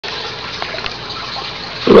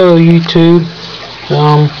Hello YouTube.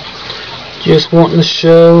 Just wanting to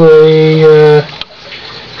show a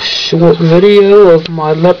short video of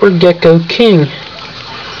my Leopard Gecko King.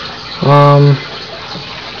 I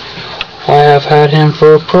have had him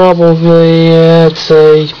for probably, I'd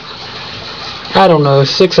say, I don't know,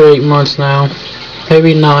 6 or 8 months now.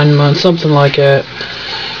 Maybe 9 months, something like that.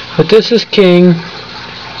 But this is King.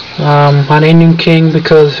 I named him King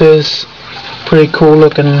because his pretty cool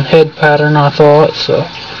looking head pattern, I thought. So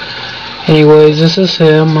anyways, this is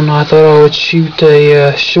him, and I thought I would shoot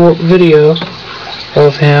a short video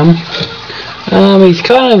of him. He's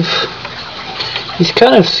kind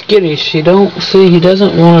of skittish. You don't see, he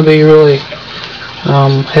doesn't want to be really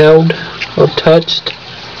held or touched.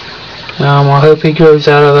 I hope he grows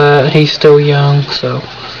out of that. He's still young, so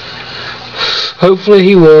hopefully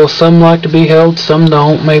he will. Some like to be held, some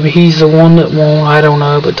don't. Maybe he's the one that won't. I don't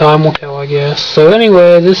know, but time will tell, I guess. So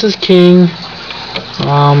anyway, this is King.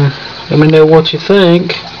 Let me know what you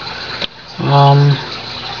think.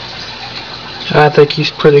 I think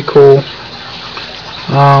he's pretty cool.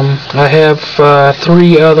 I have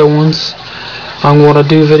 3 other ones I'm going to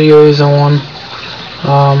do videos on.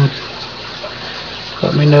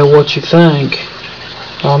 Let me know what you think.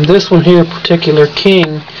 This one here, particular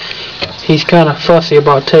King, he's kind of fussy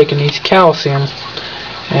about taking his calcium,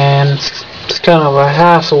 and it's kind of a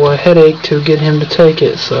hassle, a headache to get him to take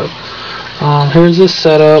it. So here's this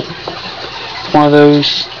setup. One of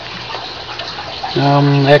those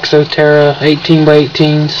Exoterra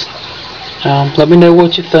 18x18s. Let me know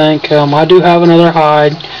what you think. I do have another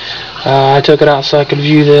hide. I took it out so I could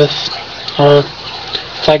view this, or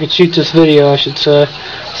so I could shoot this video, I should say.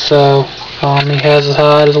 So he has his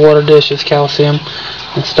hide, his water dish, his calcium,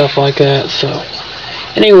 and stuff like that. So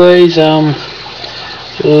anyways,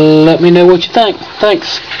 let me know what you think.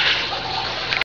 Thanks.